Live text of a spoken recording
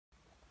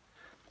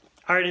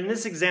All right, in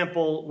this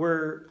example,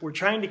 we're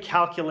trying to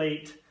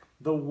calculate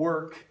the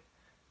work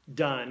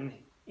done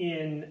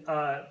in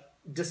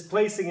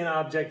displacing an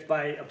object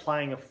by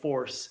applying a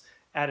force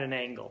at an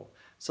angle.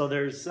 So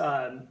there's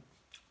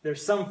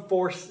some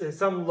force, there's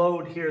some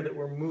load here that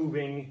we're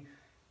moving,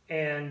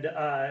 and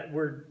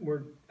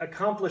we're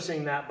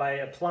accomplishing that by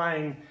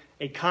applying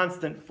a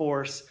constant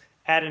force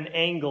at an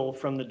angle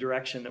from the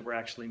direction that we're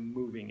actually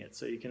moving it.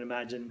 So you can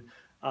imagine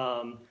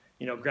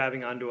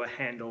grabbing onto a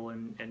handle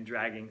and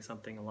dragging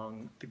something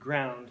along the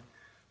ground.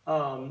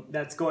 We're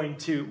going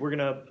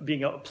to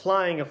be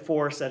applying a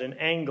force at an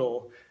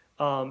angle,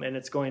 and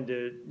it's going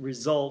to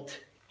result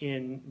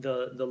in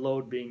the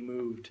load being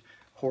moved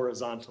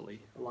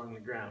horizontally along the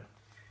ground.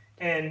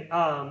 And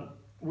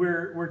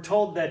we're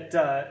told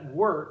that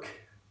work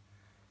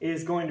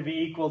is going to be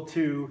equal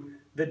to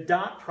the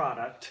dot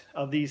product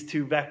of these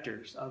two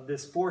vectors, of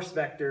this force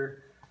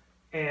vector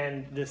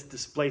and this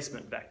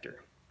displacement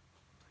vector.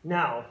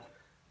 Now,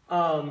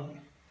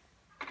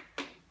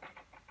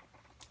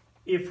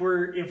 if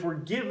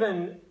we're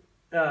given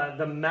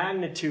the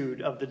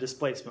magnitude of the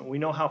displacement, we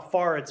know how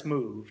far it's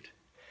moved,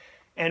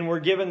 and we're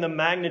given the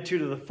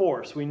magnitude of the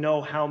force, we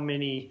know how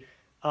many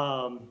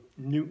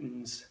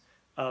newtons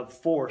of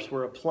force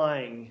we're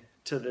applying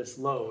to this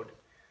load,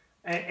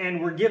 and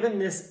we're given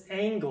this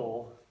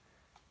angle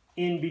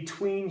in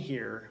between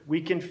here,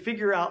 we can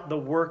figure out the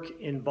work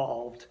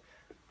involved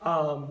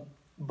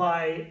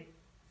by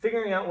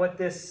figuring out what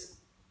this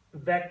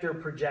vector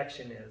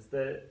projection is.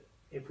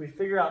 If we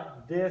figure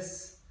out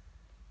this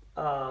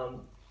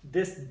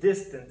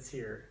distance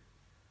here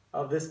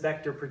of this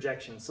vector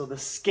projection, so the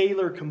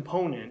scalar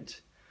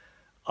component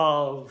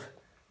of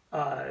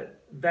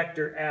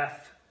vector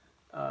f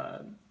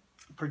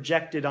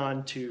projected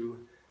onto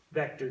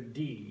vector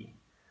d,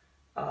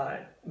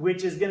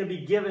 which is going to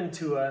be given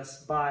to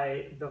us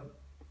by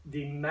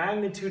the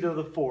magnitude of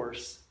the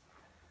force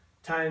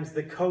times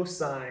the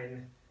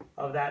cosine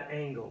of that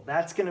angle.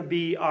 That's going to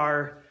be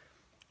our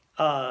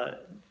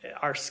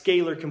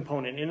scalar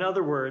component. In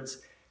other words,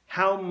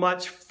 how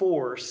much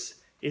force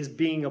is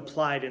being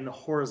applied in the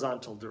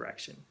horizontal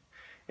direction.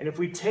 And if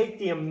we take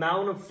the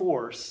amount of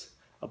force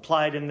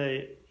applied in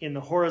the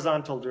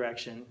horizontal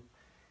direction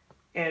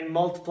and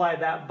multiply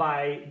that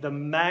by the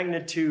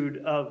magnitude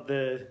of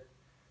the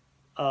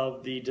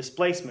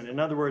displacement, in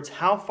other words,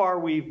 how far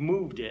we've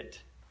moved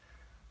it,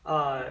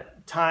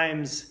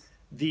 times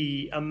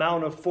the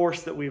amount of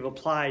force that we've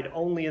applied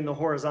only in the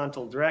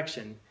horizontal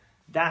direction,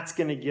 that's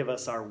going to give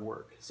us our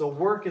work. So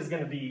work is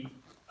going to be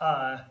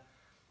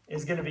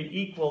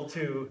equal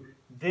to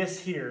this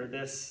here,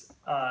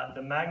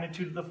 the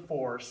magnitude of the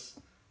force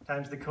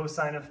times the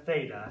cosine of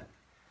theta.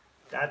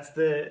 That's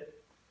the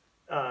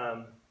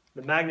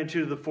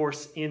magnitude of the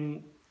force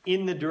in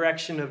the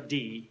direction of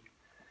d.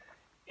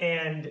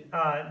 And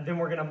then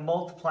we're going to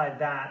multiply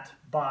that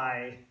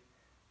by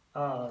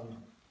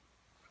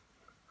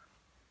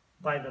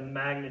the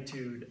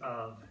magnitude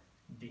of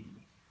d.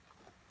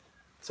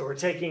 So we're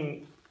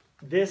taking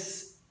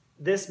this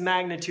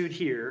magnitude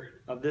here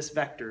of this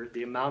vector,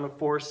 the amount of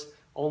force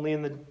only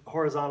in the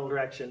horizontal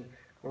direction,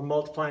 we're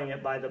multiplying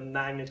it by the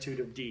magnitude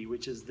of d,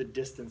 which is the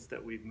distance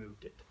that we've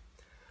moved it.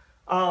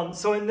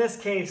 So in this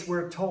case,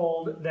 we're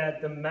told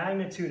that the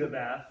magnitude of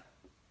F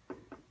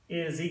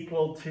is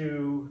equal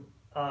to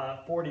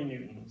 40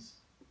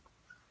 newtons.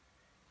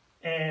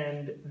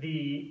 And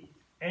the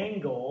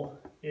angle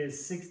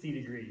is 60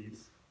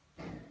 degrees.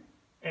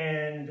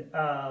 And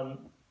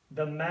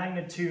the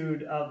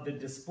magnitude of the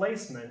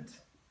displacement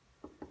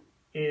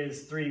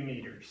is 3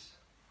 meters.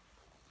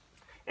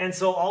 And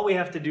so all we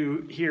have to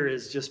do here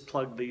is just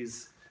plug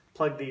these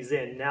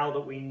in, now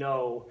that we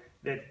know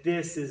that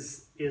this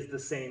is the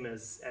same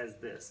as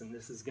this, and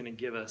this is going to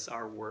give us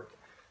our work.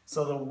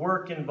 So the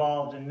work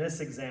involved in this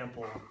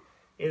example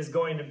is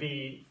going to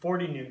be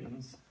 40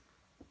 newtons.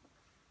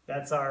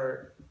 That's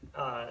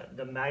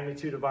the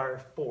magnitude of our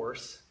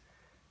force,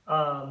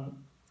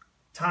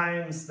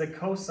 times the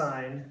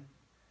cosine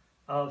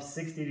of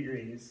 60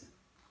 degrees,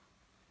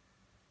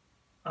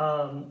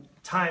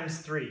 times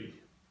 3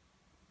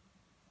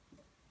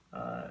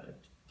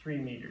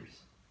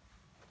 meters.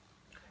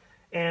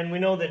 And we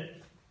know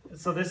that,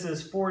 so this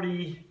is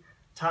 40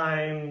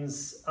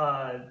 times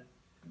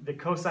the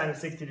cosine of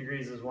 60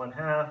 degrees is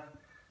 1/2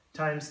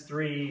 times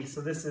 3,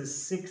 so this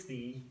is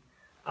 60.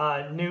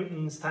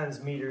 Newtons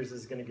times meters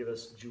is going to give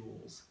us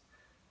joules.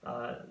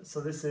 So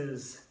this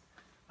is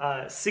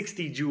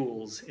 60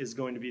 joules is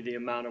going to be the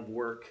amount of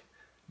work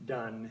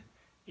done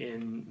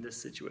in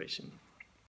this situation.